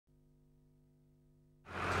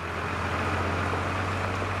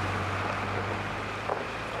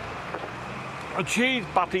a cheese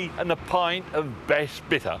butty and a pint of best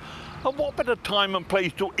bitter. And what better time and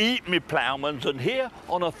place to eat me ploughmans than here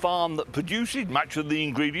on a farm that produces much of the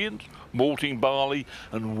ingredients, malting barley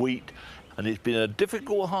and wheat, and it's been a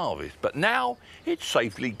difficult harvest, but now it's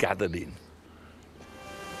safely gathered in.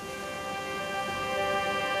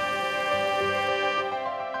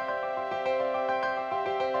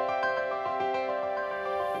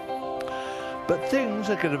 But things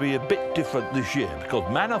are going to be a bit different this year because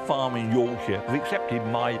Manor Farm in Yorkshire have accepted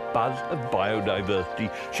my Buzz of Biodiversity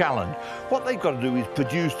challenge. What they've got to do is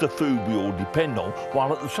produce the food we all depend on,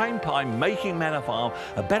 while at the same time making Manor Farm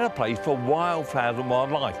a better place for wildflowers and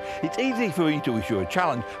wildlife. It's easy for me to issue a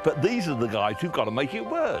challenge, but these are the guys who've got to make it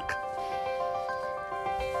work.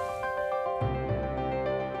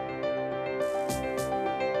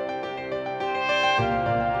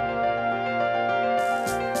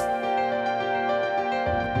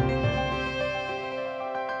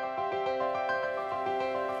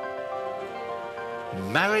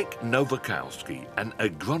 Marek Nowakowski, an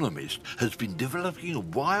agronomist, has been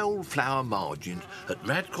developing wildflower margins at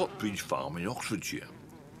Radcott Bridge Farm in Oxfordshire.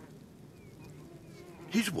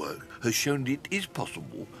 His work has shown it is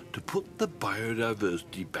possible to put the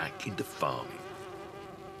biodiversity back into farming.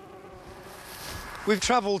 We've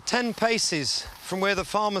travelled 10 paces from where the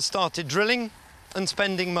farmer started drilling and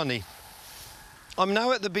spending money. I'm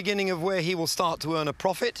now at the beginning of where he will start to earn a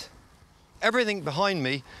profit. Everything behind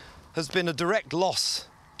me has been a direct loss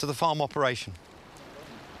to the farm operation.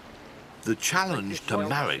 The challenge to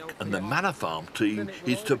Marek and the Manor Farm team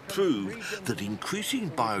is to prove that increasing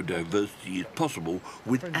biodiversity is possible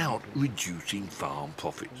without reducing farm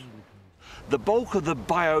profits. The bulk of the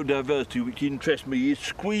biodiversity which interests me is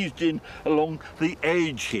squeezed in along the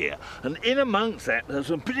edge here, and in amongst that there's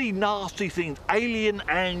some pretty nasty things, alien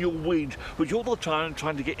annual weeds, which all the time are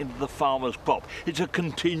trying to get into the farmer's crop. It's a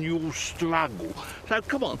continual struggle. So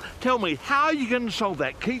come on, tell me, how are you going to solve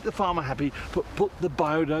that? Keep the farmer happy, but put the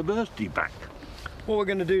biodiversity back. What we're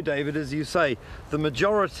going to do, David, as you say, the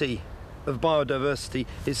majority of biodiversity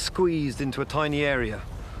is squeezed into a tiny area.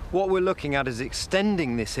 What we're looking at is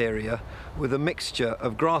extending this area with a mixture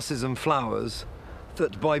of grasses and flowers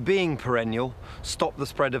that, by being perennial, stop the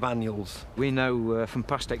spread of annuals. We know from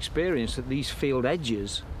past experience that these field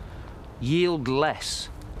edges yield less,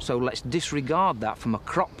 so let's disregard that from a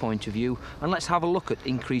crop point of view and let's have a look at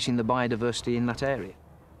increasing the biodiversity in that area.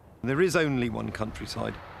 There is only one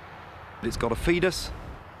countryside. It's got to feed us,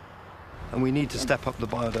 and we need to step up the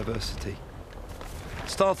biodiversity.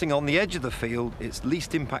 Starting on the edge of the field, it's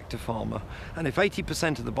least impact to farmer, and if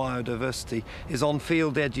 80% of the biodiversity is on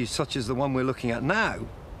field edges such as the one we're looking at now,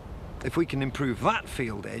 if we can improve that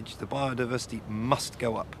field edge, the biodiversity must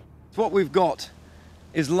go up. What we've got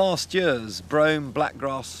is last year's brome,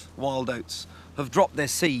 blackgrass, wild oats have dropped their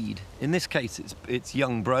seed. In this case, it's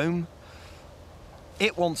young brome.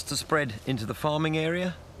 It wants to spread into the farming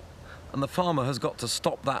area, and the farmer has got to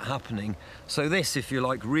stop that happening. So this, if you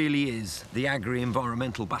like, really is the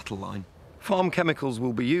agri-environmental battle line. Farm chemicals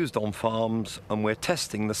will be used on farms, and we're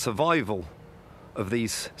testing the survival of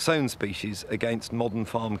these sown species against modern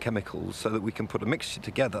farm chemicals so that we can put a mixture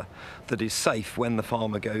together that is safe when the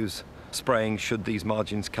farmer goes spraying should these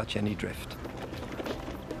margins catch any drift.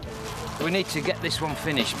 We need to get this one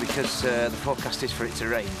finished because the forecast is for it to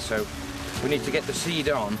rain, so we need to get the seed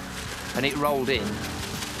on and it rolled in,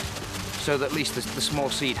 so that at least the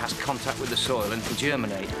small seed has contact with the soil and can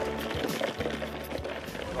germinate.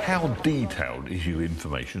 How detailed is your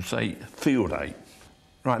information, say field 8?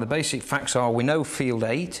 Right, the basic facts are we know field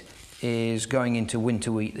 8 is going into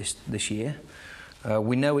winter wheat this year.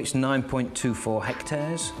 We know it's 9.24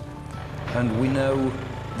 hectares, and we know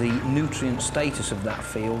the nutrient status of that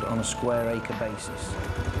field on a square acre basis.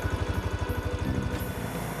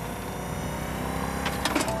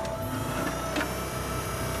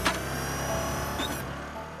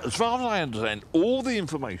 As far as I understand, all the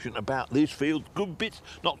information about this field, good bits,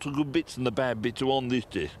 not so good bits, and the bad bits are on this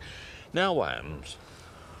disc. Now what happens?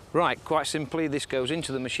 Right, quite simply, this goes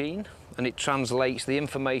into the machine and it translates the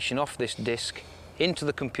information off this disc into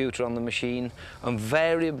the computer on the machine and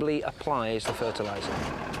variably applies the fertiliser.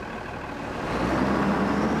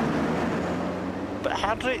 But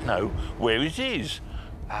how does it know where it is?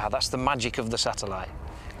 That's the magic of the satellite.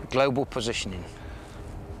 Global positioning.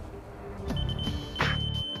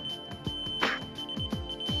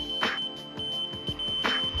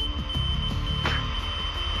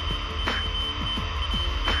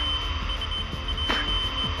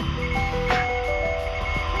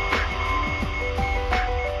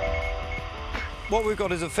 What we've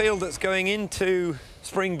got is a field that's going into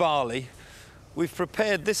spring barley. We've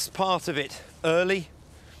prepared this part of it early,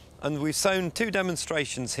 And we've sown 2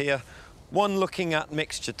 demonstrations here, one looking at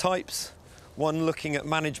mixture types, one looking at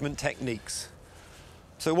management techniques.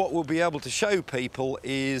 So what we'll be able to show people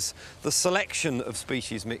is the selection of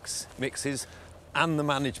species mixes and the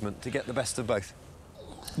management to get the best of both.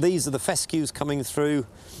 These are the fescues coming through.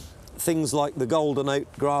 Things like the golden oat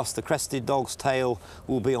grass, the crested dog's tail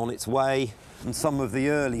will be on its way, and some of the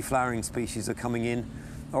early flowering species are coming in.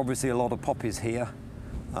 Obviously a lot of poppies here.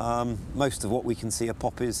 Most of what we can see are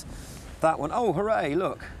poppies. That one, oh hooray,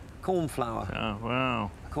 look, cornflower. Oh,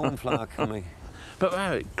 wow. Cornflower coming. But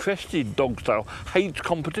Eric, crested dog's tail hates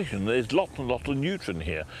competition. There's lots and lots of nutrient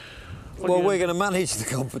here. Well, we're going to manage the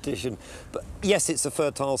competition. But yes, it's a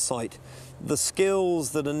fertile site. The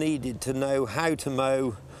skills that are needed to know how to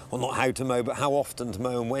mow, well, not how to mow, but how often to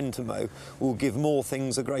mow and when to mow, will give more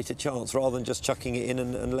things a greater chance rather than just chucking it in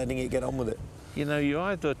and letting it get on with it. You know, you're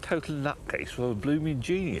either a total nutcase or a blooming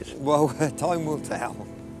genius. Well, time will tell.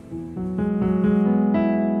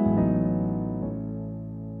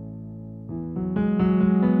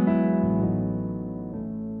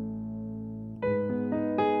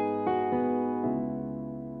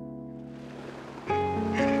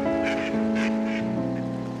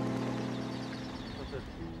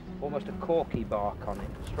 Almost a corky bark on it.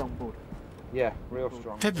 Strong bud. Yeah, real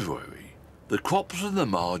strong. February, the crops and the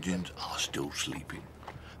margins are still sleeping.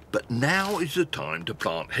 But now is the time to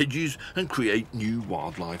plant hedges and create new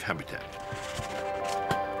wildlife habitat.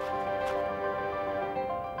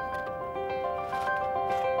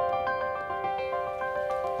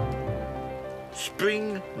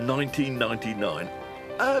 Spring 1999,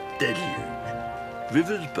 a deluge.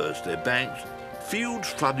 Rivers burst their banks, fields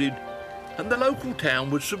flooded, and the local town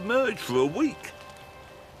was submerged for a week.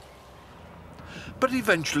 But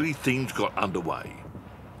eventually things got underway.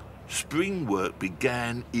 Spring work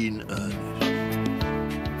began in earnest.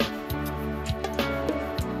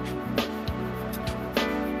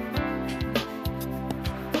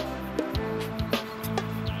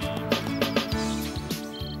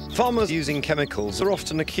 Farmers using chemicals are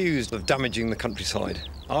often accused of damaging the countryside.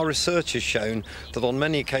 Our research has shown that on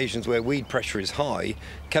many occasions where weed pressure is high,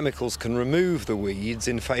 chemicals can remove the weeds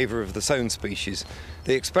in favour of the sown species.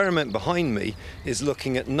 The experiment behind me is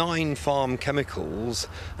looking at 9 farm chemicals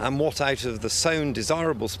and what out of the sown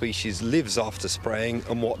desirable species lives after spraying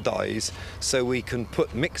and what dies, so we can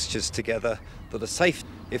put mixtures together that are safe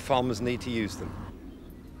if farmers need to use them.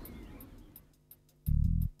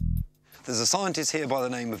 There's a scientist here by the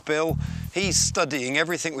name of Bill. He's studying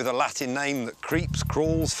everything with a Latin name that creeps,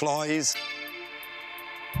 crawls, flies.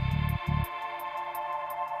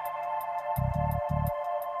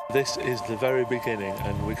 This is the very beginning,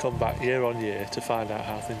 and we come back year on year to find out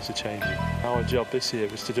how things are changing. Our job this year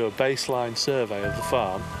was to do a baseline survey of the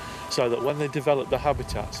farm so that when they develop the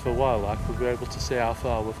habitats for wildlife, we'll be able to see how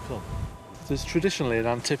far we've come. There's traditionally an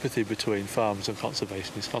antipathy between farmers and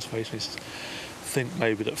conservationists. Conservationists think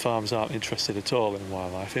maybe that farms aren't interested at all in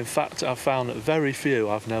wildlife. In fact, I've found that very few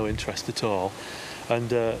have no interest at all,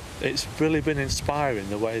 and it's really been inspiring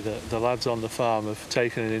the way that the lads on the farm have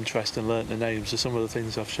taken an interest and learnt the names of some of the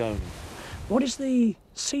things I've shown them. What is the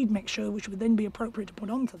seed mixture which would then be appropriate to put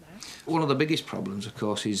onto that? One of the biggest problems, of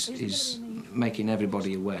course, is making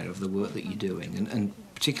everybody aware of the work that you're doing, and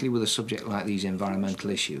particularly with a subject like these environmental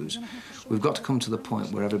issues, we've got to come to the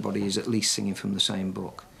point where everybody is at least singing from the same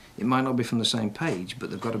book. It might not be from the same page,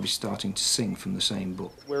 but they've got to be starting to sing from the same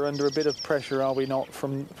book. We're under a bit of pressure, are we not,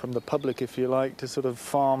 from the public, if you like, to sort of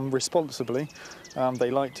farm responsibly.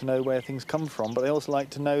 They like to know where things come from, but they also like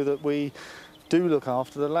to know that we do look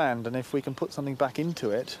after the land, and if we can put something back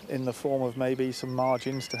into it in the form of maybe some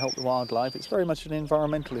margins to help the wildlife, it's very much an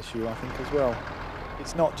environmental issue, I think, as well.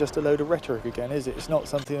 It's not just a load of rhetoric again, is it? It's not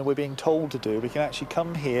something that we're being told to do. We can actually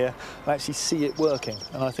come here and actually see it working,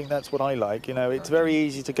 and I think that's what I like. You know, it's very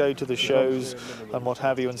easy to go to the shows and what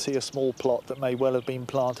have you and see a small plot that may well have been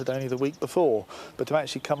planted only the week before, but to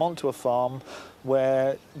actually come onto a farm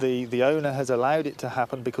where the owner has allowed it to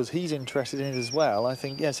happen because he's interested in it as well, I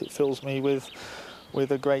think, yes, it fills me with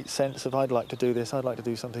a great sense of I'd like to do this, I'd like to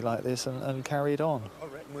do something like this and carry it on. I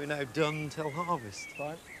reckon we're now done till harvest.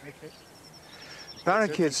 Right, okay.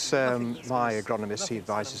 Barak is my agronomist. He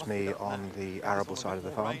advises me on the arable side of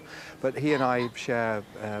the farm, but he and I share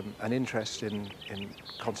an interest in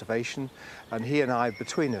conservation, and he and I,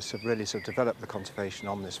 between us, have really sort of developed the conservation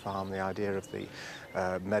on this farm, the idea of the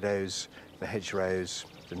meadows, the hedgerows,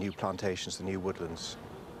 the new plantations, the new woodlands.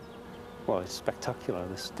 Well, it's spectacular.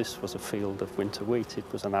 This was a field of winter wheat. It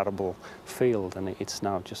was an arable field, and it's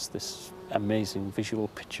now just this amazing visual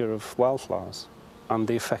picture of wildflowers. And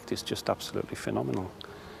the effect is just absolutely phenomenal.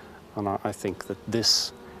 And I think that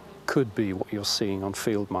this could be what you're seeing on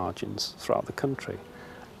field margins throughout the country.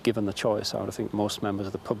 Given the choice, I would think most members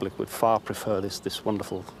of the public would far prefer this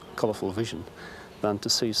wonderful, colourful vision than to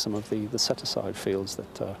see some of the set-aside fields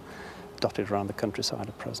that are dotted around the countryside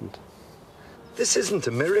at present. This isn't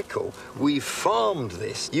a miracle. We've farmed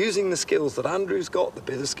this using the skills that Andrew's got, the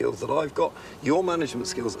bit of skills that I've got, your management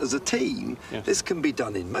skills. As a team, Yes. This can be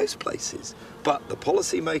done in most places, but the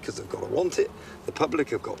policymakers have got to want it, the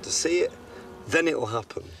public have got to see it, then it'll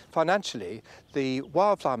happen. Financially, the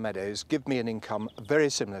wildflower meadows give me an income very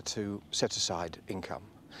similar to set-aside income.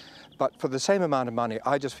 But for the same amount of money,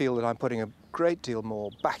 I just feel that I'm putting a great deal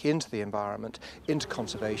more back into the environment, into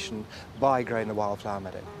conservation, by growing the wildflower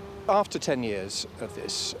meadow. After 10 years of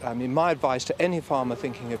this, my advice to any farmer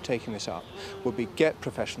thinking of taking this up would be get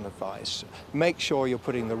professional advice. Make sure you're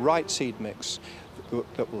putting the right seed mix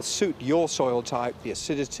that will suit your soil type, the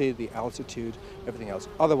acidity, the altitude, everything else.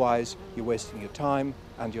 Otherwise, you're wasting your time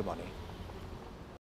and your money.